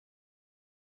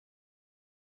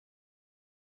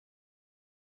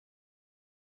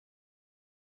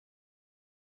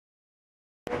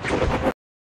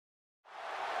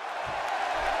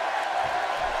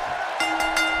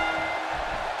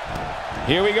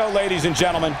Here we go, ladies and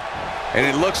gentlemen. And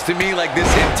it looks to me like this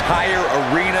entire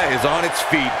arena is on its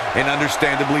feet, and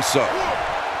understandably so.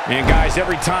 And guys,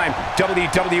 every time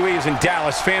WWE is in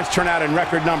Dallas, fans turn out in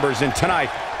record numbers, and tonight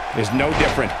is no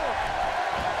different.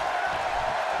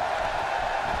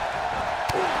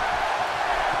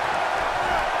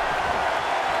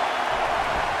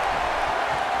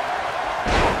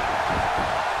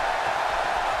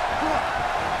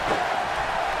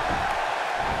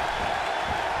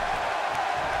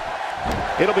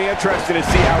 It'll be interesting to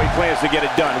see how he plans to get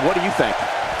it done. What do you think?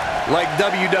 Like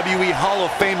WWE Hall of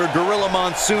Famer Gorilla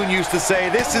Monsoon used to say,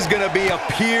 this is going to be a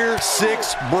Pier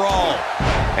 6 brawl.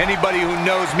 Anybody who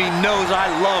knows me knows I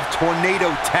love tornado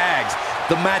tags.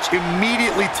 The match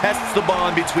immediately tests the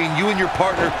bond between you and your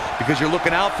partner because you're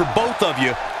looking out for both of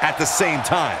you at the same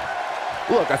time.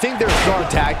 Look, I think they're a strong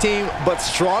tag team, but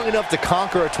strong enough to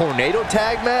conquer a tornado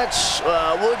tag match?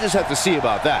 We'll just have to see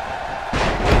about that.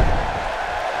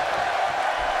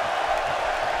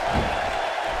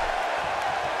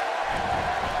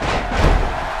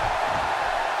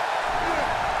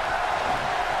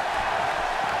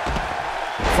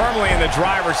 Firmly in the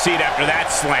driver's seat after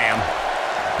that slam.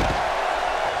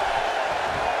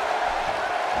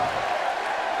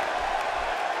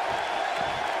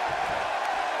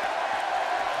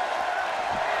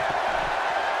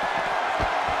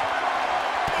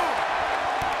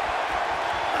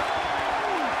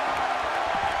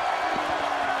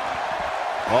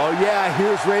 Oh yeah,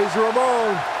 here's Razor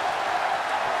Ramon.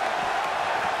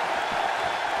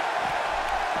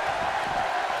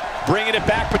 Bringing it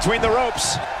back between the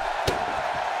ropes.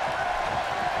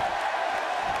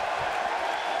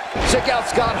 Check out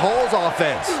Scott Hall's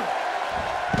offense.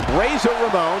 Razor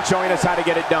Ramon showing us how to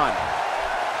get it done.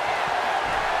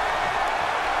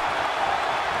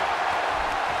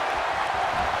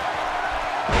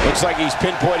 Looks like he's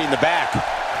pinpointing the back.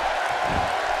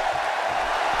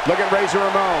 Look at Razor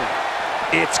Ramon.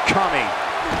 It's coming.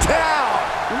 Down!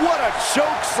 What a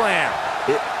choke slam!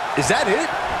 Is that it?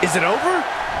 Is it over?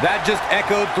 That just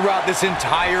echoed throughout this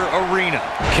entire arena.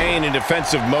 Kane in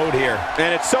defensive mode here.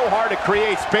 And it's so hard to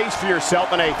create space for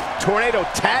yourself in a tornado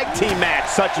tag team match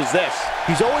such as this.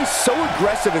 He's always so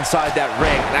aggressive inside that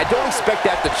ring, and I don't expect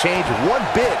that to change one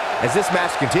bit as this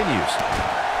match continues.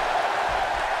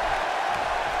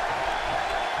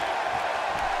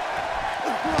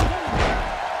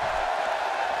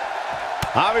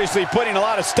 Obviously putting a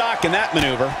lot of stock in that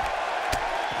maneuver.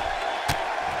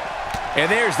 And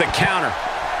there's the counter.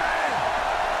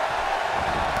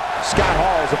 Scott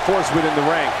Hall is a force within the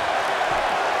ring.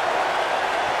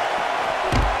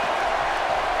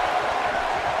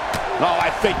 Oh,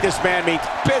 I think this man means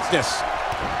business.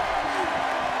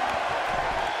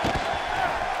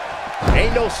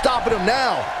 Ain't no stopping him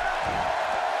now.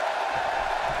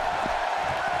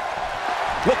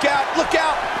 Look out, look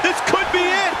out. This could be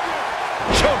it.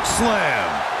 Choke slam.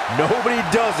 Nobody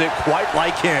does it quite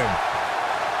like him.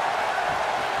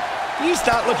 He's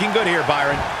not looking good here,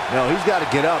 Byron. No, he's got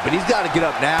to get up, and he's got to get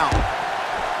up now.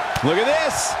 Look at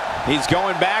this. He's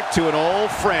going back to an old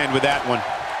friend with that one.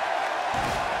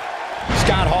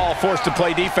 Scott Hall forced to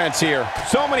play defense here.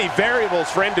 So many variables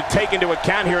for him to take into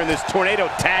account here in this tornado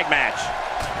tag match.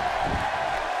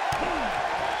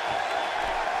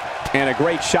 And a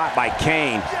great shot by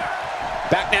Kane.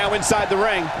 Back now inside the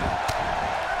ring.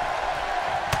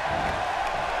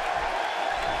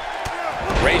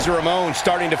 Razor Ramon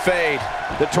starting to fade.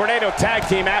 The tornado tag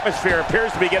team atmosphere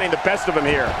appears to be getting the best of him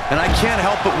here. And I can't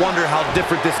help but wonder how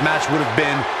different this match would have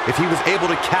been if he was able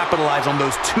to capitalize on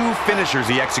those two finishers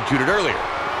he executed earlier.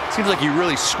 Seems like he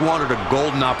really squandered a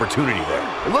golden opportunity there.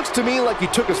 It looks to me like he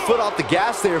took his foot off the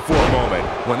gas there for a moment.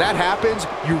 When that happens,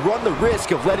 you run the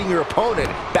risk of letting your opponent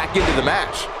back into the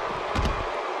match.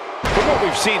 From what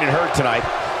we've seen and heard tonight,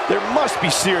 there must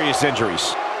be serious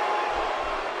injuries.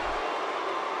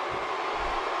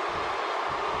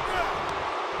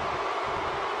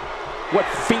 What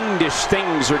fiendish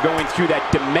things are going through that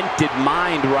demented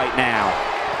mind right now?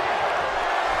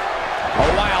 A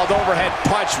wild overhead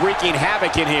punch wreaking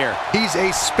havoc in here. He's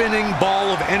a spinning ball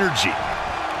of energy.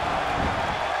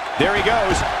 There he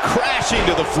goes, crashing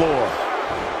to the floor.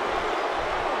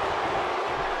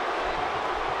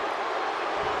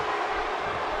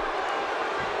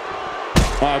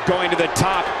 Going to the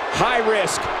top, high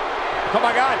risk. Oh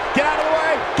my God, get out of the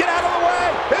way, get out of the way.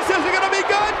 This isn't gonna be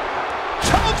good.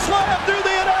 Choke slam through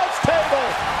the announce table.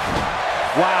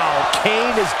 Wow,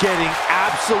 Kane is getting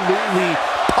absolutely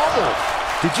pummeled.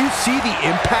 Did you see the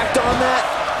impact on that?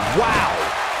 Wow.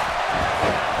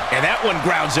 And that one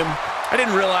grounds him. I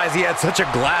didn't realize he had such a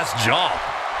glass jaw.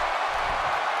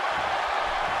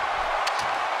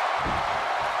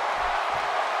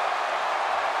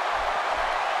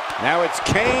 Now it's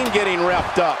Kane getting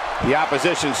reffed up. The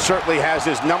opposition certainly has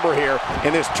his number here in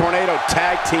this Tornado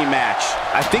Tag Team match.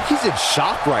 I think he's in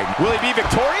shock right now. Will he be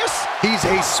victorious? He's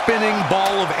a spinning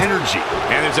ball of energy.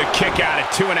 And there's a kick out at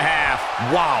 2.5.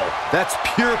 Wow, that's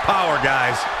pure power,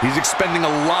 guys. He's expending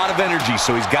a lot of energy,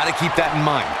 so he's got to keep that in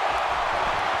mind.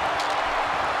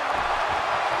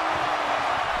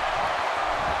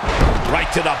 Right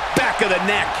to the back of the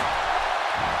neck.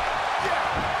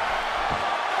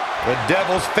 The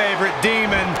Devil's favorite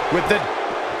Demon with the...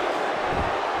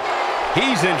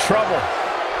 He's in trouble.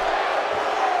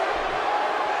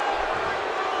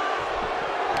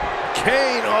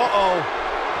 Kane, uh-oh.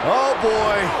 Oh,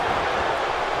 boy.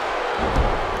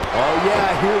 Oh,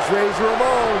 yeah, here's Razor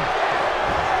Ramon.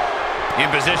 In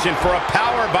position for a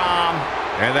power bomb.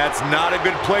 And that's not a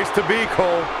good place to be,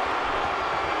 Cole.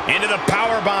 Into the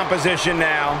power bomb position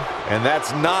now. And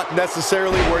that's not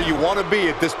necessarily where you want to be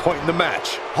at this point in the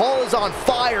match. Hall is on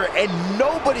fire, and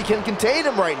nobody can contain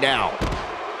him right now.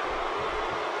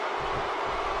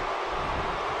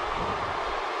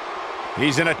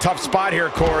 He's in a tough spot here,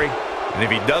 Corey. And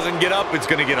if he doesn't get up, it's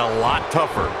going to get a lot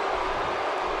tougher.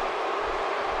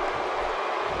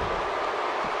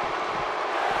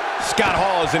 Scott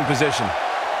Hall is in position.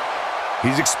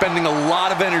 He's expending a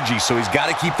lot of energy, so he's got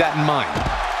to keep that in mind.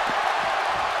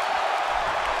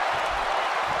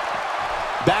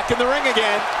 Back in the ring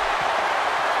again.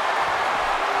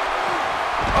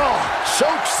 Oh,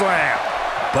 choke slam.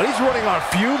 But he's running on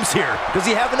fumes here. Does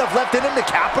he have enough left in him to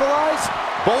capitalize?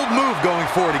 Bold move going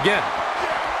for it again.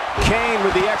 Kane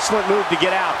with the excellent move to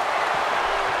get out.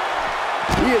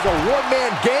 He is a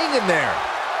one-man gang in there.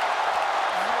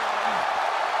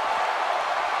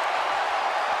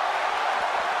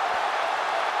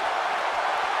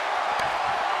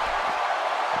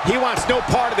 He wants no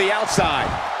part of the outside.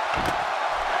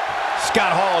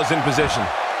 Scott Hall is in position.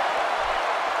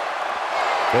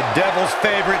 The Devil's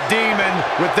favorite Demon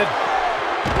with the...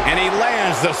 And he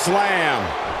lands the slam.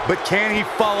 But can he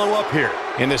follow up here?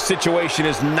 And the situation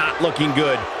is not looking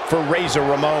good for Razor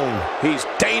Ramon. He's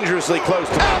dangerously close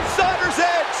to outsider's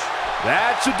edge.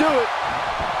 That should do it.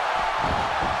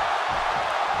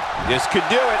 This could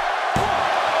do it.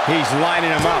 He's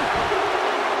lining him up.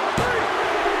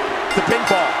 The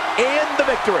pinfall and the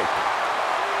victory.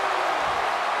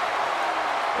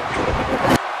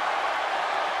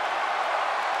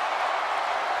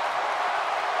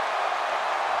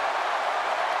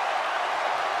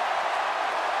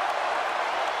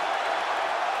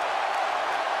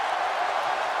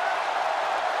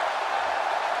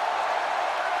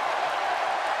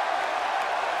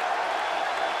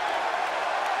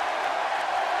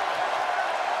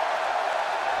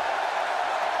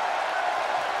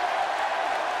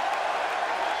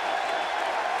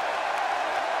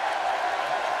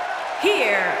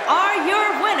 Here are your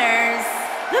winners,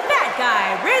 the bad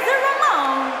guy, Razor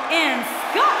Ramon, and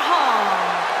Scott Hall.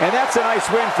 And that's a nice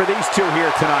win for these two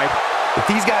here tonight. If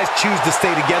these guys choose to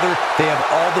stay together, they have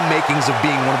all the makings of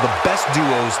being one of the best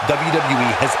duos WWE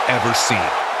has ever seen.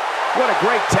 What a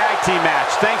great tag team match.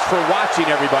 Thanks for watching,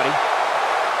 everybody.